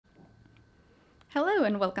Hello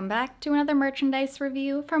and welcome back to another merchandise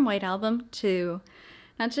review from White Album 2.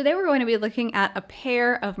 Now today we're going to be looking at a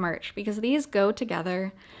pair of merch because these go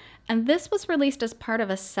together, and this was released as part of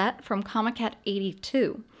a set from Comiket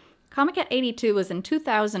 82. Comiket 82 was in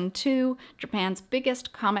 2002, Japan's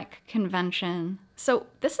biggest comic convention. So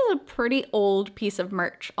this is a pretty old piece of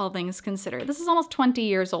merch, all things considered. This is almost 20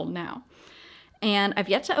 years old now. And I've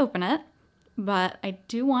yet to open it, but I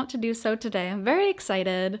do want to do so today. I'm very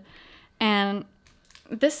excited. And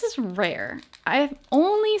this is rare. I've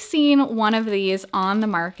only seen one of these on the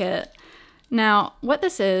market. Now, what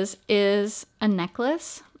this is a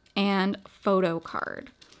necklace and photo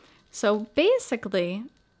card. So basically,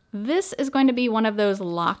 this is going to be one of those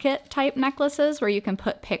locket type necklaces where you can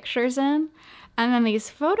put pictures in. And then these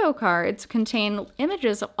photo cards contain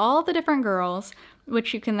images of all the different girls,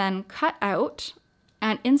 which you can then cut out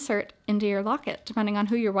and insert into your locket, depending on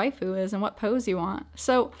who your waifu is and what pose you want.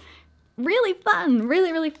 So really fun,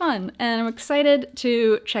 really fun, and I'm excited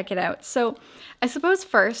to check it out. So I suppose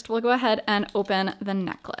first we'll go ahead and open the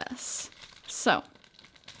necklace. So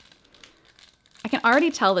I can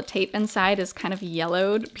already tell the tape inside is kind of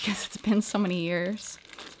yellowed because it's been so many years.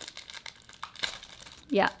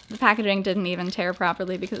 Yeah, the packaging didn't even tear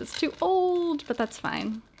properly because it's too old, but that's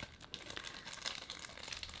fine.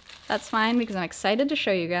 That's fine because I'm excited to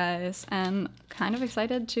show you guys and kind of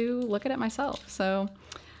excited to look at it myself. So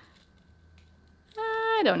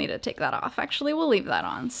I don't need to take that off. Actually, we'll leave that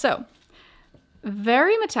on. So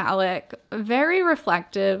very metallic, very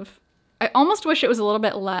reflective. I almost wish it was a little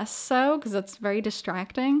bit less so because it's very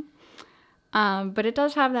distracting. But it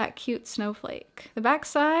does have that cute snowflake. The back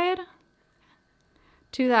side,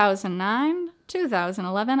 2009,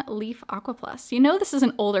 2011 Leaf Aqua Plus. You know this is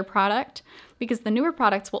an older product because the newer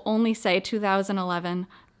products will only say 2011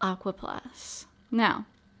 Aqua Plus. Now,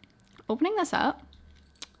 opening this up.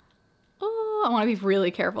 Oh, I want to be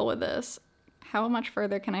really careful with this. How much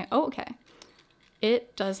further can I? Oh, okay.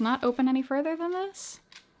 It does not open any further than this.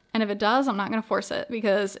 And if it does, I'm not going to force it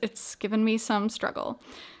because it's given me some struggle.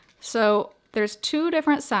 So there's two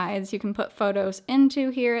different sides you can put photos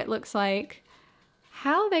into here, it looks like.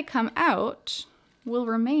 How they come out will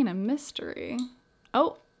remain a mystery.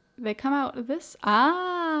 Oh, they come out this.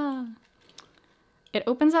 Ah. It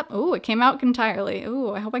opens up. Oh, it came out entirely.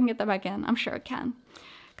 Oh, I hope I can get that back in. I'm sure it can.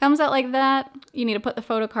 Comes out like that. You need to put the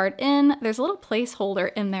photo card in. There's a little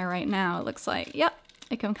placeholder in there right now, it looks like. Yep,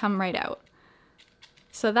 it can come right out.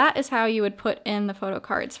 So that is how you would put in the photo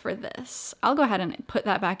cards for this. I'll go ahead and put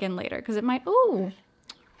that back in later because it might, ooh,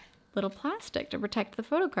 little plastic to protect the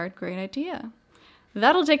photo card. Great idea.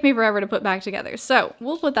 That'll take me forever to put back together. So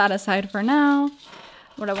we'll put that aside for now.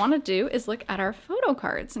 What I want to do is look at our photo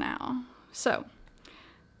cards now. So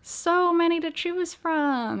many to choose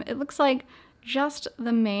from. It looks like just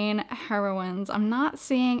the main heroines. I'm not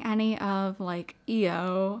seeing any of like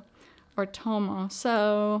Io or Tomo.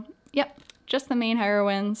 So, yep, just the main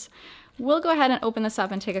heroines. We'll go ahead and open this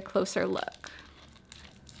up and take a closer look.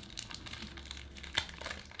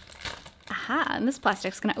 Aha, and this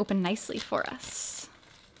plastic's gonna open nicely for us.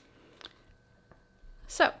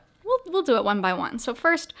 So, we'll do it one by one. So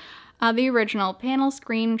first, the original panel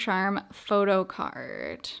screen charm photo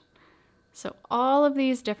card. So all of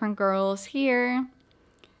these different girls here,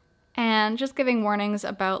 and just giving warnings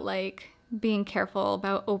about like being careful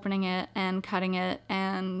about opening it and cutting it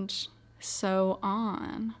and so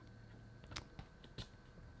on.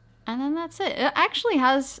 And then that's it. It actually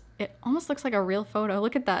has, it almost looks like a real photo.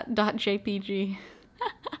 Look at that .jpg.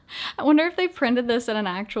 I wonder if they printed this at an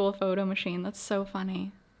actual photo machine. That's so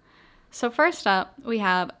funny. So first up, we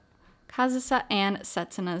have Kazusa and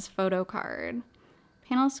Setsuna's photo card.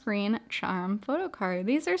 Panel screen charm photo card.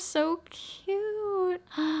 These are so cute.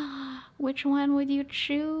 Which one would you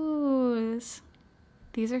choose?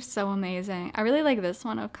 These are so amazing. I really like this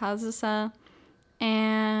one of Kazusa,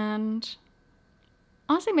 and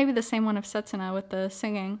honestly maybe the same one of Setsuna with the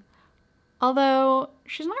singing. Although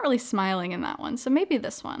she's not really smiling in that one, so maybe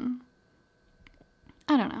this one.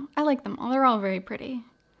 I don't know. I like them all. They're all very pretty.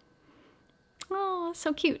 Oh,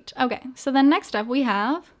 so cute. Okay, so then next up we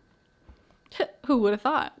have, who would have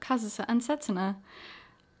thought, Kazusa and Setsuna.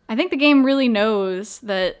 I think the game really knows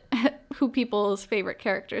that who people's favorite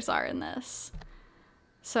characters are in this.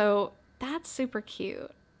 So that's super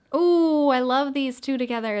cute. Oh, I love these two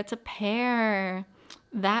together. It's a pair.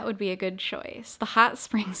 That would be a good choice. The Hot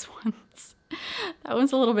Springs ones. That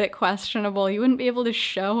one's a little bit questionable. You wouldn't be able to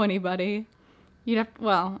show anybody. You'd have,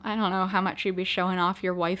 well, I don't know how much you'd be showing off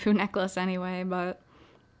your waifu necklace anyway, but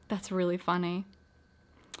that's really funny.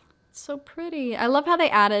 It's so pretty. I love how they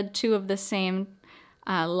added two of the same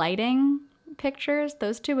lighting pictures,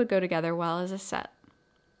 those two would go together well as a set.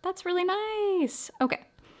 That's really nice. Okay,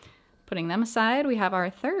 putting them aside, we have our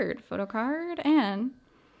third photo card and...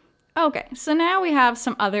 Okay, so now we have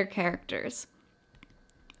some other characters.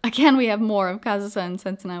 Again, we have more of Kazusa and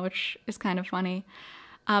Setsuna, which is kind of funny.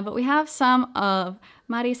 But we have some of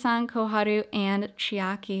Mari-san, Koharu, and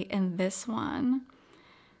Chiaki in this one.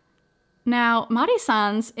 Now,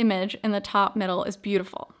 Mari-san's image in the top middle is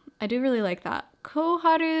beautiful. I do really like that.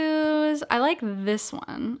 Koharu's, I like this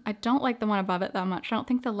one. I don't like the one above it that much. I don't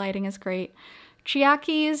think the lighting is great.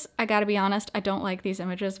 Chiaki's, I gotta be honest, I don't like these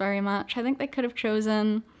images very much. I think they could have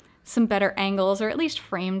chosen some better angles or at least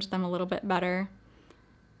framed them a little bit better.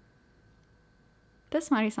 This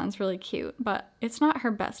Mari-san's really cute, but it's not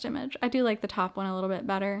her best image. I do like the top one a little bit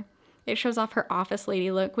better. It shows off her office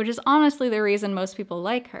lady look, which is honestly the reason most people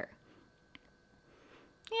like her.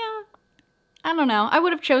 Yeah, I don't know. I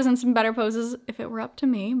would have chosen some better poses if it were up to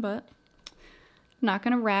me, but not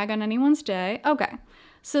gonna rag on anyone's day. Okay,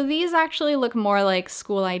 so these actually look more like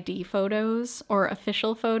school ID photos or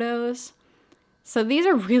official photos. So these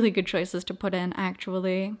are really good choices to put in,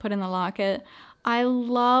 actually. Put in the locket. I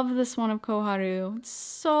love this one of Koharu. It's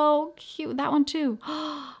so cute. That one too.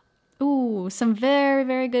 Ooh, some very,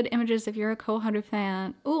 very good images if you're a Koharu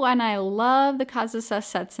fan. Ooh, and I love the Kazusa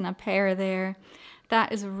sets in a pair there.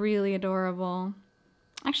 That is really adorable.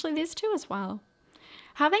 Actually, these two as well.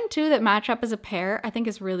 Having two that match up as a pair, I think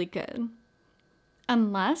is really good.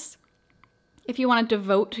 Unless, if you want to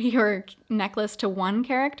devote your necklace to one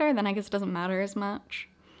character, then I guess it doesn't matter as much.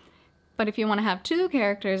 But if you want to have two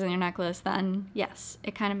characters in your necklace, then yes,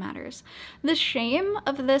 it kind of matters. The shame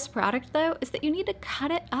of this product, though, is that you need to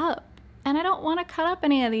cut it up. And I don't want to cut up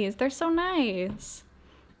any of these. They're so nice.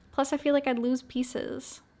 Plus, I feel like I'd lose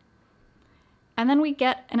pieces. And then we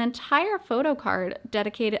get an entire photo card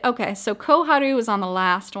dedicated. Okay, so Koharu was on the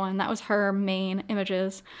last one. That was her main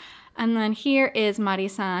images. And then here is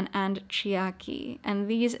Mari-san and Chiaki. And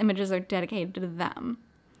these images are dedicated to them.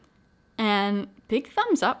 And big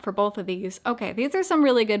thumbs up for both of these. Okay, these are some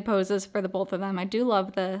really good poses for the both of them. I do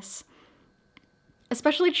love this.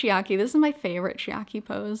 Especially Chiaki. This is my favorite Chiaki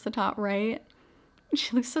pose, the top right.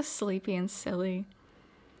 She looks so sleepy and silly.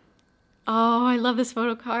 Oh, I love this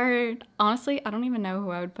photo card. Honestly, I don't even know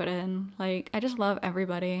who I would put in. Like, I just love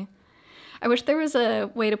everybody. I wish there was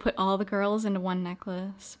a way to put all the girls into one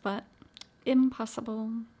necklace, but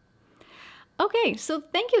impossible. Okay, so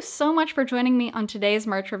thank you so much for joining me on today's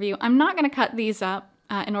merch review. I'm not going to cut these up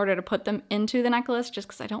in order to put them into the necklace just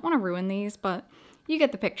because I don't want to ruin these, but you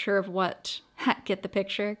get the picture of what... get the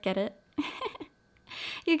picture, get it?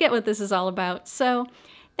 You get what this is all about. So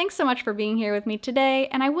thanks so much for being here with me today,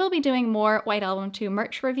 and I will be doing more White Album 2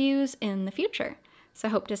 merch reviews in the future. So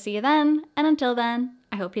I hope to see you then, and until then,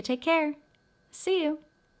 I hope you take care. See you!